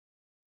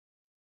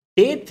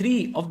Day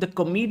 3 of the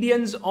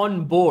comedians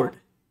on board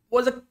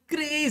was a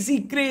crazy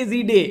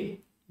day.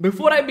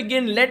 Before I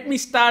begin, let me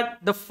start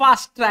the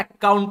fast track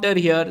counter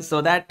here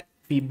so that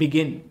we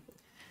begin.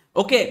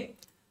 Okay,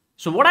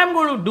 so what I'm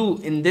going to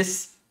do in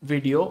this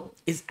video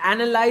is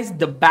analyze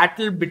the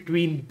battle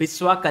between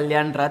Biswa,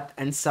 Kalyan, Rath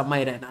and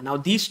Samay, Raina. Now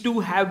these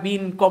two have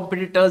been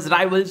competitors,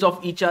 rivals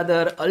of each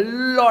other, a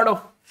lot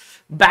of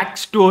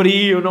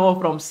backstory,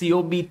 from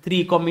COB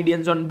 3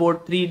 comedians on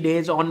board 3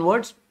 days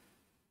onwards.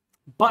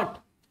 But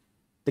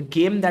the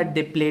game that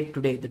they played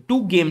today, the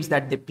two games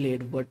that they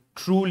played were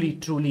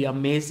truly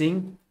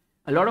amazing.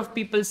 A lot of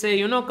people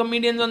say,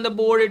 comedians on the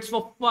board, it's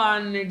for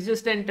fun, it's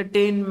just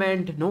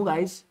entertainment. No,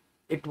 guys,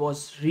 it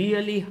was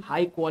really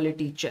high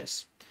quality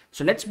chess.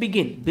 So let's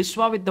begin.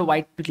 Biswa with the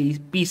white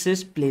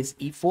pieces plays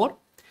e4.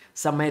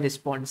 Samay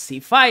responds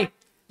c5,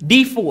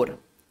 d4.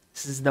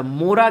 This is the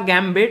Mora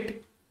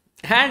gambit.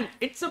 And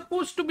it's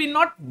supposed to be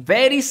not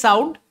very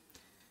sound.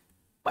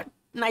 But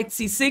knight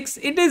c6,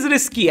 it is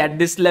risky at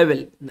this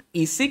level.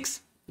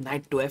 e6,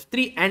 knight to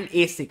f3 and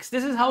a6.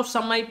 This is how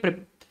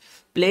Samay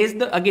plays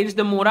against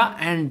the Mora,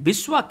 and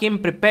Biswa came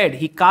prepared.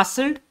 He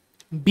castled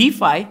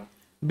b5,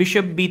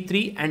 bishop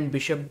b3 and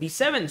bishop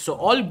b7. So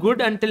all good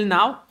until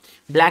now.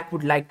 Black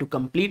would like to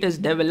complete his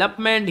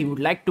development. He would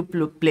like to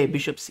play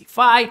bishop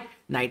c5,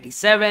 knight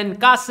e7,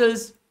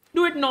 castles.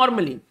 Do it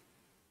normally.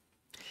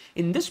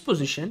 In this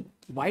position,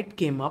 white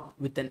came up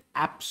with an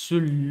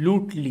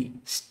absolutely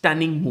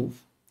stunning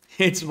move.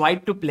 It's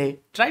white to play.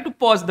 Try to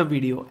pause the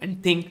video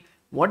and think,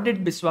 what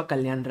did Biswa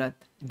Kalyan Rath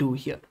do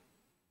here?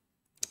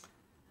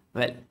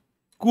 Well,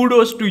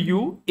 kudos to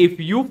you if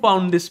you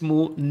found this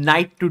move,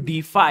 knight to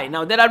d5.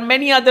 Now, there are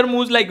many other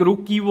moves like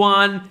rook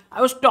e1.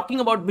 I was talking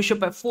about bishop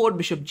f4,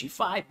 bishop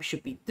g5,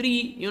 bishop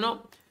e3,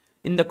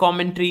 in the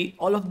commentary.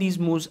 All of these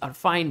moves are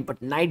fine,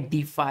 but knight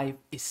d5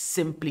 is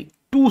simply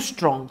too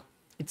strong.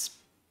 It's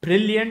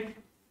brilliant.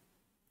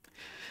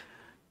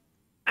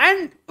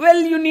 And,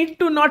 well, you need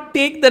to not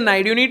take the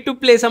knight. You need to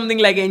play something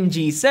like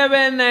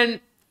ng7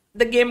 and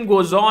the game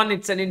goes on.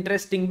 It's an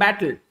interesting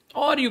battle.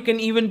 Or you can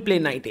even play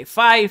knight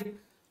a5.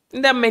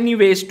 There are many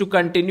ways to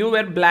continue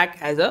where black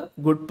has a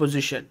good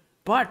position.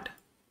 But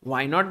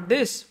why not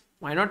this?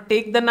 Why not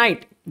take the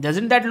knight?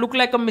 Doesn't that look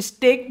like a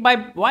mistake by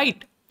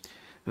white?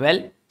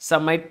 Well,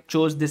 some might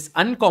chose this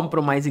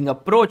uncompromising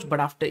approach, but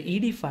after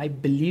ed5,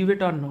 believe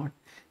it or not,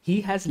 he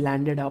has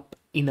landed up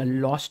in a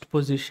lost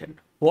position.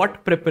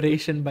 What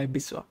preparation by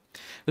Biswa.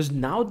 Because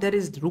now there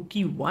is rook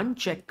e1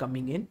 check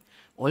coming in.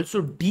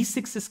 Also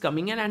d6 is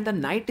coming in and the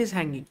knight is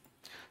hanging.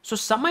 So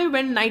Samay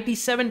went knight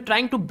e7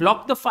 trying to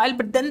block the file,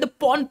 but then the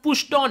pawn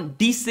pushed on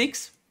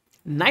d6,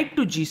 knight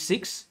to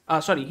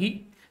g6.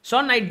 He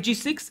saw knight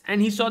g6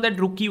 and he saw that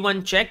rook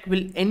e1 check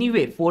will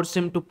anyway force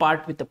him to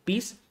part with a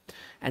piece.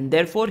 And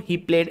therefore he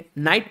played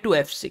knight to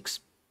f6.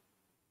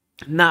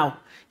 Now,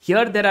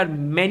 here there are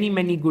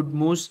many good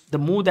moves. The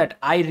move that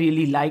I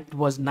really liked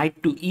was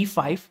knight to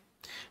e5.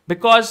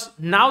 Because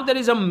now there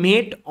is a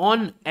mate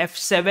on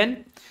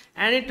f7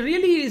 and it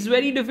really is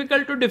very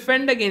difficult to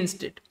defend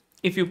against it.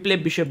 If you play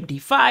bishop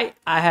d5,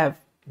 I have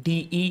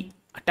de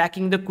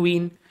attacking the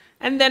queen.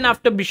 And then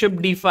after bishop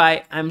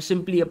d5, I'm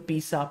simply a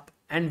piece up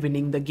and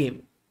winning the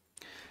game.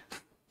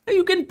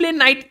 You can play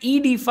knight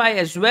e d5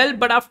 as well.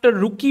 But after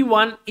rook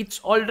e1, it's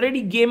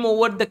already game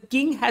over. The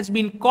king has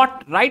been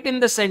caught right in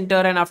the center.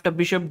 And after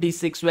bishop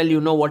d6, well, you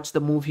know what's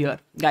the move here.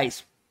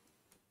 Guys,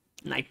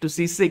 knight to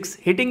c6,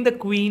 hitting the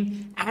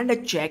queen and a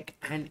check.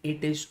 And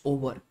it is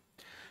over.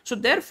 So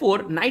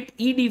therefore, knight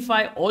e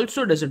d5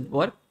 also doesn't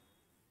work.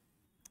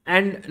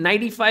 And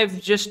knight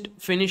e5 just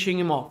finishing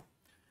him off.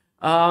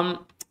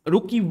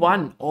 Rook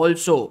e1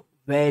 also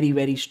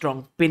very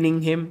strong,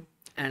 pinning him.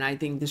 And I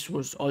think this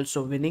was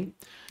also winning.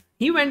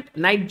 He went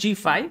knight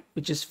g5,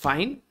 which is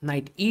fine.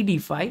 Knight e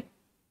d5,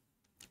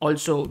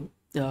 also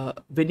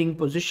winning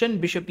position.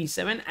 Bishop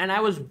e7. And I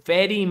was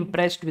very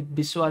impressed with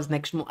Biswa's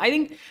next move. I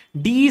think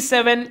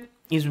d7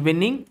 is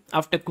winning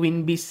after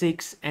queen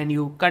b6. And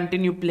you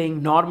continue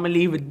playing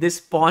normally with this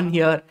pawn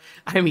here.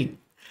 I mean,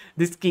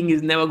 this king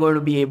is never going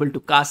to be able to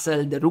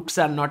castle. The rooks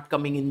are not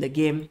coming in the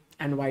game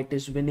and white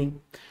is winning.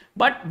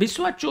 But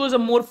Biswa chose a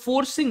more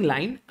forcing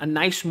line, a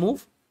nice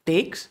move,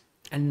 takes,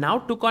 and now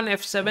took on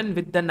f7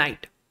 with the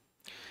knight.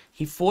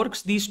 He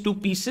forks these two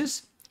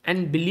pieces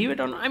and believe it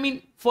or not, I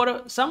mean,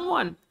 for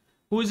someone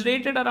who is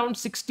rated around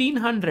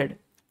 1600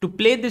 to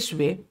play this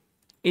way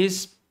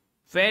is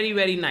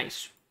very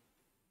nice.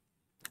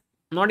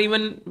 Not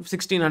even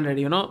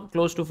 1600,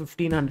 close to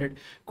 1500.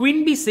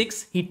 Queen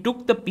b6, he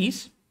took the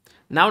piece.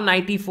 Now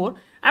knight e4.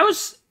 I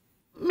was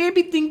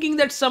maybe thinking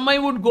that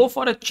Samay would go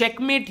for a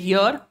checkmate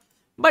here.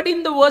 But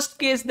in the worst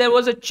case, there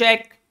was a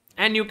check.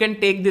 And you can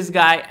take this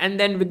guy. And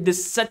then with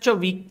this such a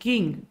weak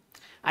king,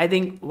 I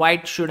think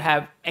white should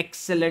have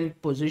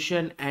excellent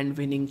position and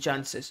winning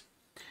chances.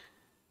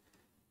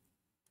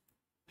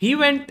 He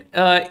went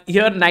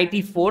here knight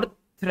e4,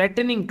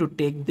 threatening to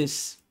take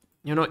this.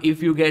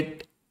 If you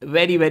get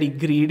very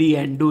greedy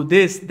and do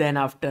this, then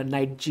after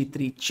knight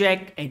g3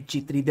 check, h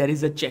g3, there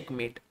is a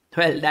checkmate.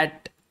 Well,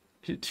 that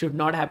It should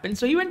not happen.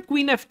 So he went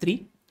queen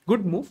f3.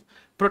 Good move.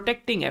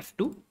 Protecting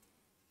f2.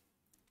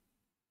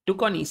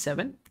 Took on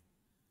e7.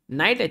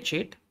 Knight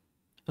h8.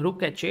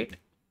 Rook h8.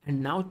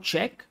 And now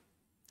check.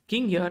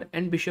 King here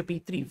and bishop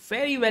e3.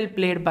 Very well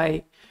played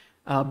by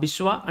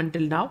Biswa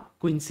until now.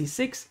 Queen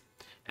c6.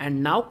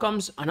 And now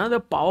comes another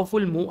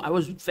powerful move. I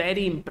was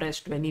very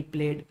impressed when he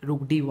played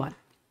rook d1.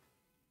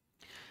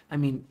 I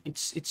mean,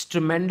 it's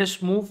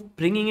tremendous move.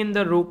 Bringing in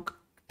the rook.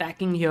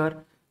 Attacking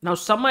here. Now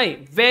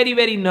Samay, very,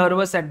 very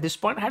nervous at this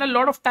point. Had a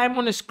lot of time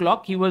on his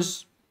clock. He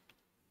was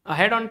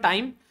ahead on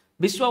time.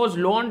 Biswa was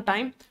low on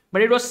time.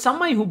 But it was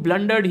Samay who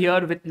blundered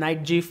here with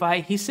knight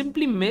g5. He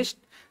simply missed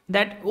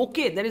that,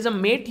 okay, there is a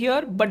mate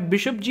here, but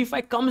bishop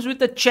g5 comes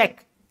with a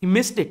check. He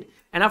missed it.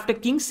 And after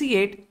king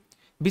c8,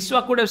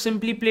 Biswa could have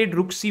simply played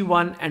rook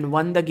c1 and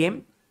won the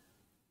game,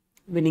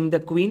 winning the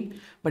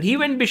queen. But he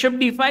went bishop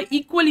d5,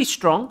 equally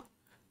strong.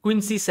 Queen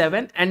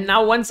c7. And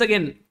now once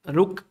again,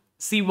 rook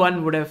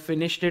c1 would have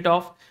finished it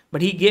off.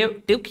 But he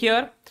took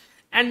here.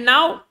 And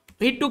now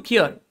he took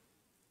here.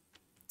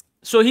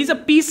 So he's a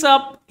piece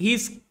up.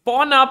 He's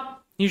pawn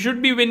up. He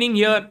should be winning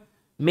here.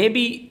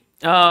 Maybe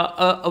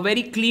a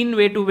very clean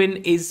way to win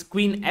is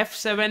queen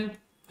f7,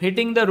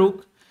 hitting the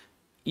rook.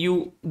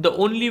 The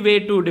only way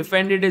to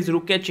defend it is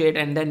rook h8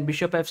 and then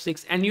bishop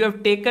f6. And you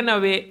have taken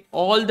away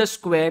all the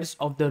squares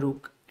of the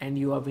rook and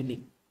you are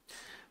winning.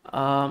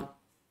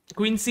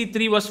 Queen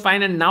c3 was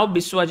fine, and now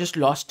Biswa just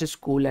lost his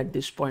cool at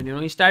this point.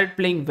 He started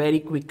playing very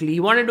quickly.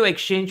 He wanted to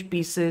exchange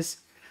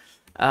pieces,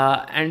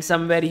 and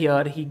somewhere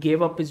here he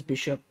gave up his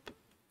bishop.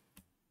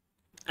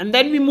 And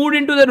then we moved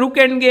into the rook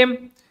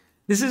endgame.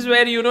 This is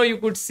where you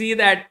could see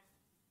that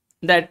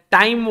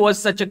time was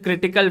such a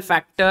critical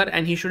factor,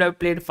 and he should have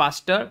played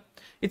faster.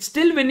 It's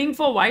still winning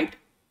for white,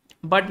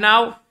 but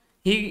now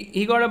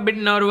he got a bit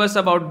nervous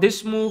about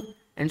this move.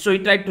 And so he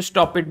tried to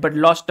stop it, but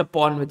lost a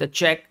pawn with a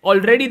check.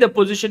 Already the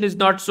position is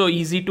not so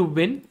easy to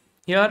win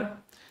here.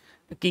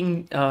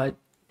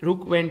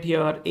 Rook went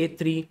here,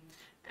 a3.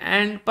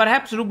 And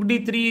perhaps rook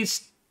d3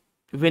 is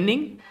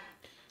winning.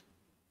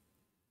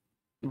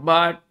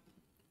 But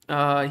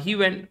he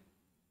went...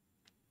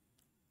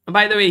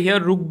 By the way, here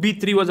rook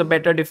b3 was a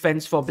better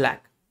defense for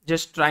black.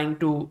 Just trying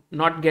to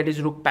not get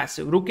his rook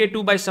passive. Rook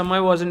a2 by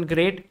Samay wasn't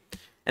great.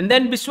 And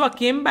then Biswa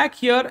came back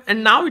here,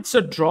 and now it's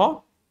a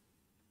draw.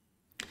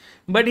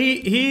 But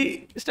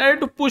he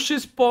started to push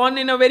his pawn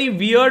in a very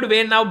weird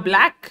way. Now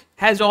black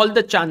has all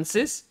the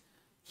chances.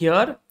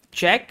 Here,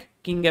 check,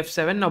 king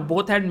f7. Now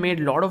both had made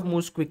a lot of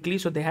moves quickly,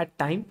 so they had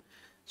time.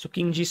 So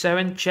king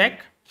g7,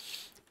 check.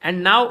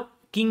 And now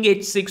king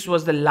h6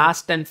 was the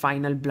last and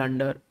final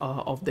blunder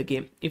of the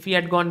game. If he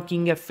had gone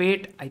king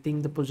f8, I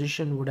think the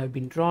position would have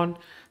been drawn.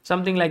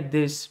 Something like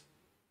this.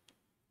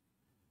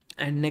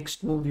 And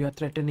next move you are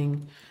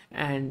threatening,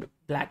 and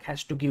black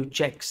has to give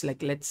checks.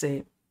 Like let's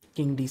say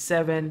king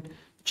d7,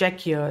 check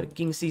here,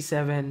 king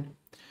c7,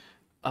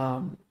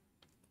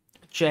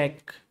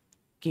 check,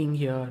 king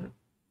here,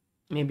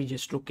 maybe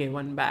just rook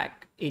a1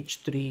 back,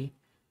 h3,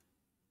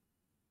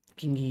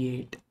 king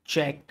e8,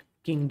 check,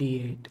 king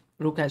d8,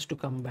 rook has to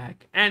come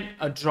back, and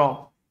a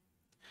draw.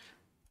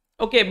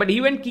 Okay, but he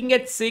went king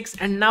h6,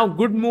 and now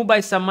good move by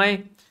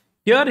Samay.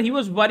 Here he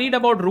was worried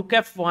about rook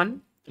f1,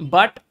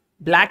 but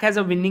black has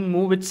a winning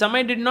move, which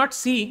Samay did not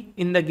see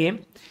in the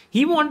game.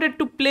 He wanted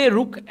to play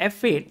rook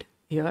f8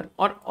 here,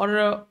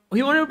 or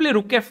he wanted to play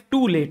rook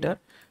f2 later,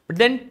 but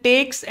then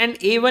takes an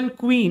a1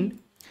 queen,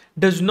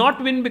 does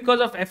not win because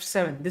of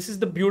f7. This is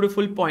the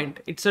beautiful point.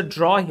 It's a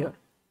draw here.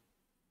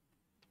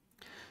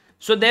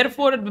 So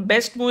therefore, the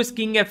best move is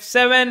king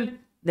f7.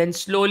 Then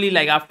slowly,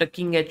 like after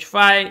king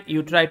h5,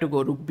 you try to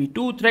go rook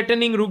b2,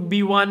 threatening rook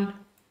b1.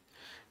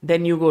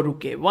 Then you go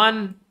rook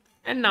a1,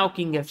 and now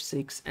king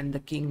f6, and the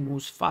king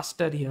moves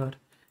faster here,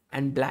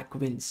 and black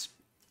wins.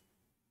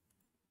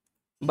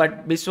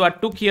 But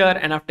Biswa took here,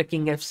 and after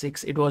king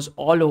f6, it was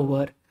all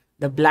over.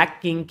 The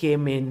black king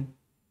came in,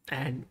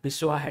 and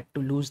Biswa had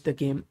to lose the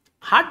game.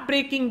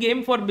 Heartbreaking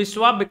game for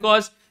Biswa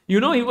because, he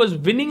was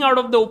winning out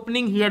of the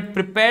opening. He had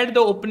prepared the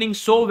opening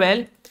so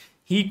well.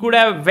 He could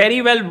have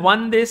very well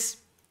won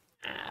this.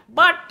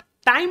 But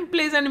time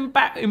plays an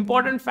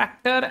important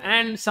factor,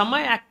 and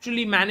Samay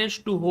actually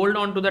managed to hold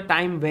on to the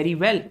time very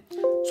well.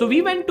 So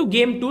we went to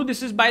game 2.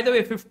 This is, by the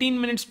way, 15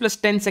 minutes plus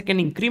 10-second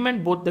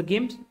increment, both the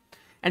games.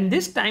 And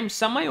this time,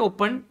 Samay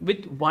opened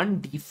with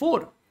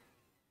 1d4.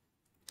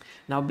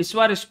 Now,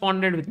 Biswa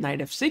responded with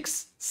knight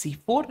f6,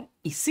 c4,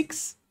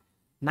 e6,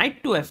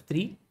 knight to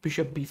f3,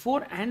 bishop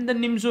b4, and the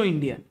Nimzo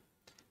Indian.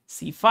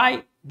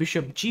 c5,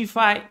 bishop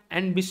g5,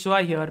 and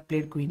Biswa here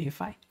played queen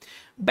a5.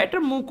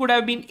 Better move could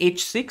have been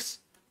h6,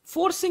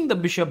 forcing the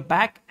bishop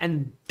back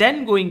and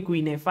then going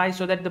queen a5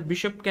 so that the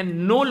bishop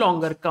can no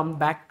longer come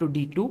back to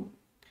d2.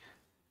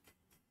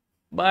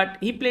 But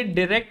he played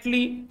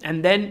directly,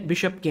 and then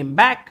bishop came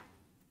back,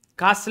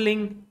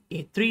 castling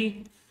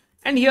a3.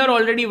 And here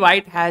already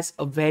white has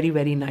a very,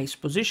 very nice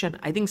position.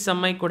 I think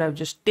Samay could have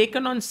just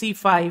taken on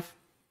c5,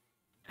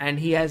 and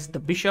he has the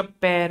bishop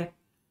pair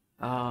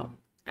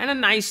and a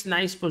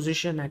nice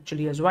position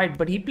actually as white.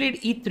 But he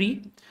played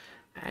e3,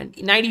 And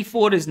knight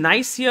e4 is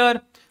nice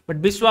here,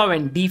 but Biswa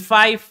went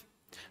d5.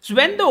 So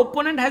when the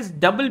opponent has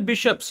double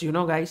bishops, you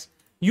know, guys,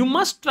 you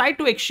must try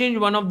to exchange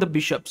one of the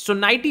bishops. So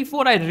knight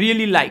e4, I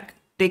really like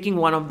taking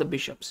one of the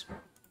bishops.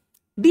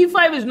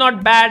 d5 is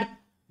not bad,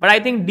 but I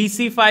think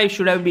dc5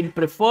 should have been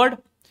preferred.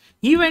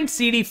 He went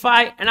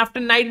cd5, and after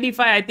knight d5,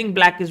 I think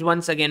black is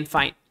once again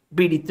fine.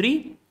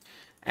 bd3,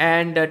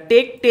 and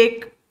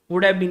take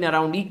would have been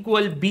around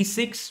equal.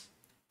 b6,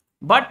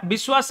 but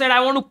Biswa said, I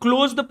want to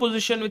close the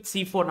position with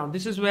c4. Now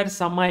this is where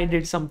Samay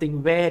did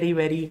something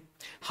very,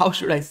 how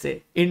should I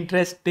say,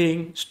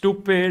 interesting,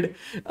 stupid,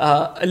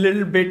 a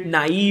little bit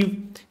naive.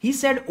 He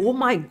said, oh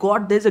my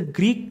god, there's a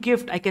Greek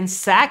gift. I can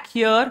sack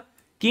here,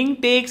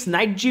 king takes,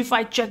 knight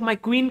g5 check, my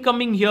queen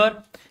coming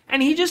here.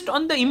 And he just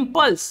on the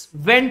impulse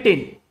went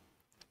in,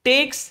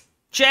 takes,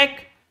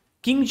 check,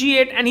 king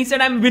g8, and he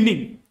said, I'm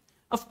winning.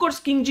 Of course,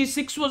 king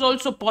g6 was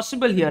also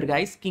possible here,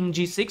 guys, king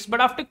g6, but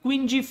after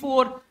queen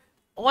g4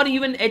 or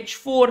even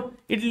h4,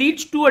 it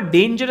leads to a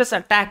dangerous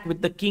attack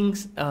with the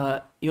kings,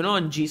 on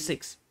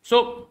g6.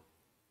 So,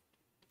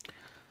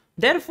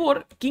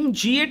 therefore, king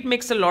g8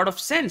 makes a lot of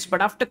sense,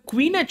 but after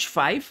queen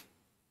h5,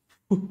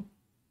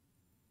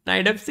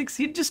 knight f6,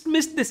 he just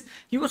missed this.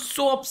 He was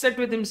so upset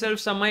with himself,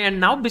 Samay, and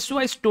now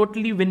Biswa is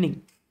totally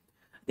winning.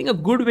 I think a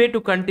good way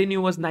to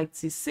continue was knight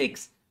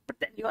c6, but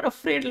then you're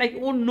afraid like,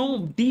 oh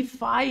no,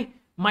 d5,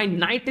 my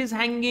knight is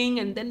hanging,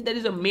 and then there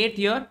is a mate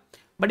here.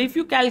 But if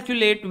you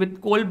calculate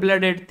with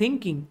cold-blooded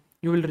thinking,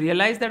 you will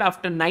realize that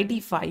after knight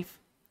e5,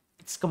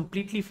 it's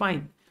completely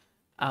fine.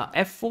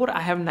 f4,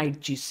 I have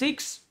knight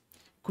g6,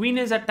 queen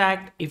is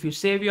attacked. If you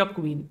save your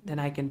queen, then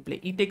I can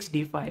play e takes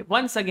d5,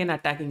 once again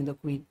attacking the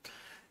queen,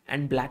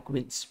 and black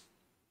wins.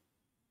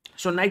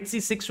 So knight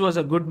c6 was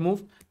a good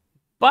move,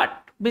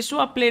 but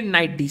Biswa played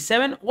knight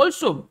d7,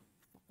 also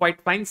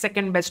quite fine,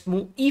 second best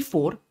move,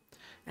 e4,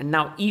 and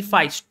now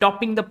e5,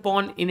 stopping the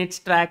pawn in its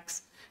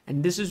tracks.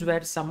 And this is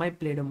where Samay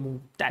played a move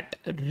that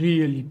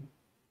really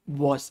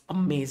was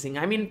amazing.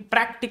 I mean,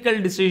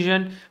 practical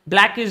decision.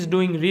 Black is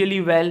doing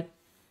really well.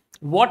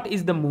 What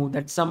is the move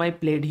that Samay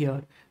played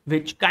here,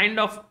 which kind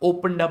of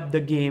opened up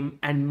the game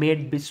and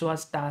made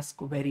Biswa's task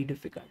very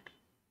difficult?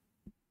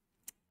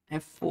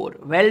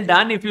 f4. Well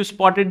done if you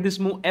spotted this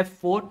move,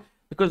 f4,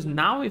 because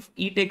now if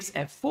e takes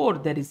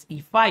f4, there is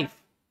e5.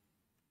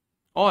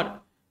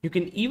 Or you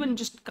can even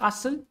just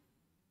castle,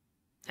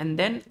 and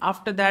then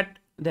after that,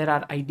 there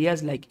are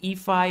ideas like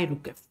e5,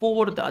 rook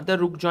f4, the other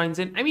rook joins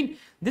in. I mean,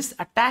 this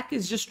attack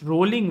is just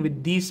rolling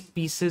with these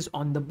pieces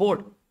on the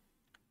board.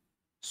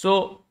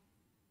 So,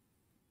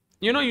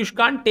 you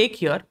can't take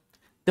here.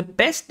 The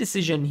best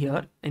decision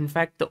here, in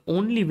fact, the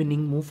only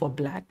winning move for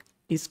black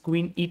is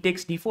queen e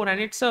takes d4.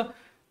 And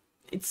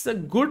it's a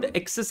good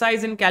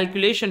exercise in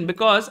calculation,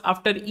 because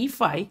after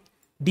e5,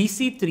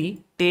 dc3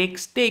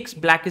 takes,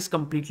 black is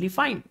completely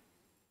fine.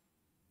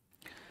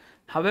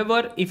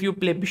 However, if you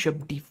play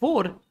bishop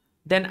d4,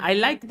 then I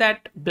like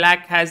that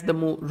black has the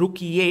move rook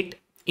e8.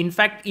 In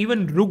fact,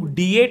 even rook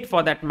d8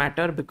 for that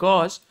matter,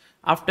 because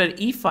after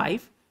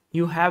e5,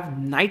 you have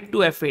knight to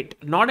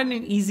f8. Not an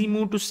easy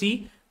move to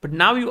see, but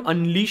now you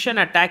unleash an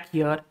attack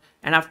here.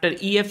 And after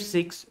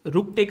ef6,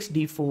 rook takes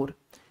d4,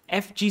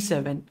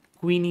 fg7,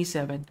 queen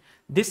e7.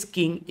 This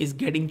king is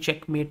getting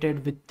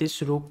checkmated with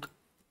this rook.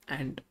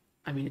 And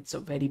I mean, it's a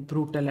very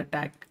brutal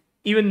attack.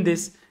 Even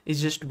this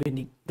is just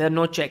winning. There are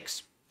no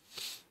checks.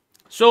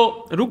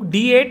 So rook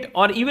d8,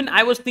 or even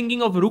I was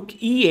thinking of rook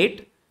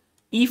e8,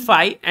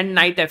 e5 and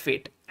knight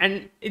f8.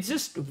 And it's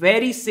just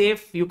very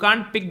safe. You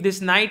can't pick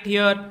this knight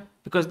here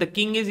because the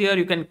king is here.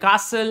 You can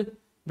castle,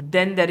 but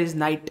then there is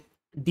knight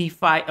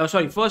d5. Oh,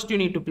 sorry. First you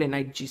need to play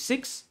knight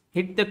g6,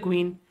 hit the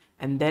queen,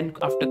 and then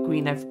after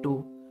queen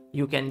f2,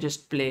 you can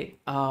just play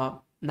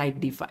knight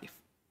d5.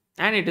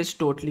 And it is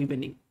totally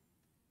winning.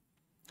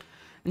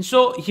 And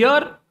so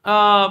here,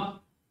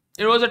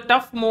 it was a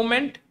tough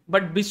moment.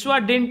 But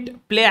Biswa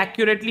didn't play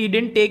accurately. He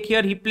didn't take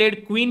here. He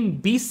played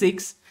queen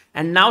b6.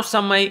 And now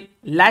Samay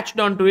latched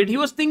onto it. He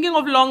was thinking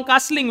of long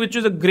castling, which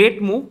was a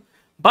great move.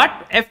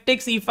 But f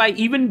takes e5,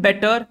 even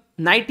better.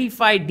 Knight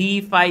e5,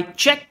 d5,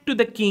 check to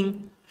the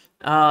king.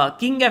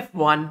 King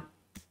f1.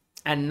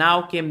 And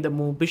now came the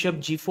move, bishop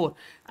g4.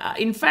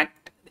 In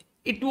fact,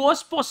 it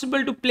was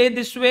possible to play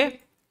this way.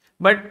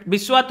 But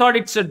Biswa thought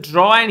it's a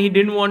draw, and he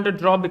didn't want to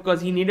draw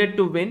because he needed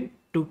to win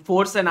to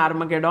force an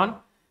Armageddon.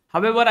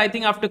 However, I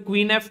think after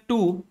queen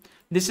f2,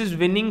 this is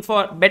winning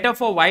better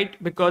for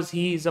white because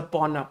he is a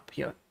pawn up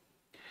here.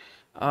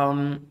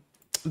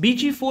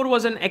 bg4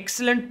 was an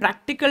excellent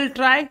practical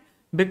try,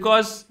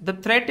 because the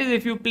threat is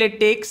if you play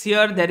takes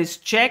here, there is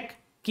check,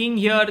 king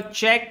here,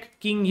 check,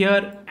 king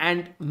here,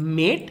 and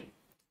mate.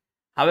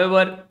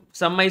 However,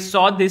 Samay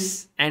saw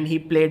this and he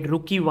played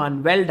rook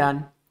e1. Well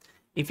done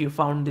if you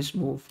found this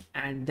move.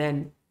 And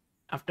then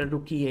after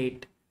rook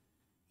e8,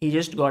 he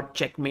just got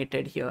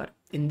checkmated here.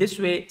 In this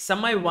way,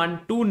 Samay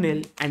won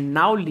 2-0 and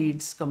now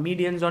leads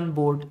Comedians on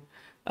Board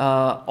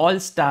All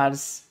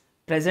Stars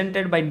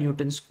presented by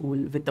Newton School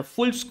with a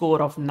full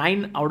score of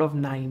 9 out of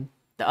 9.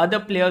 The other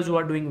players who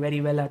are doing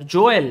very well are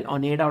Joel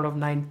on 8 out of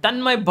 9.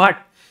 Tanmay Bhatt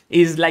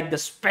is like the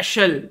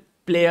special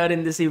player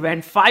in this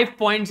event. 5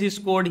 points he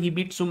scored. He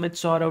beat Sumit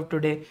Saurav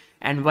today.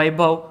 And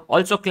Vaibhav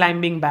also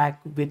climbing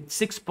back with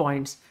 6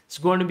 points. It's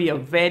going to be a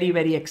very,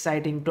 very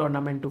exciting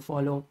tournament to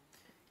follow.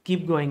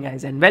 Keep going,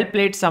 guys. And well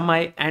played,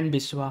 Samay and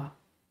Biswa.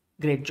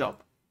 Great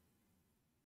job.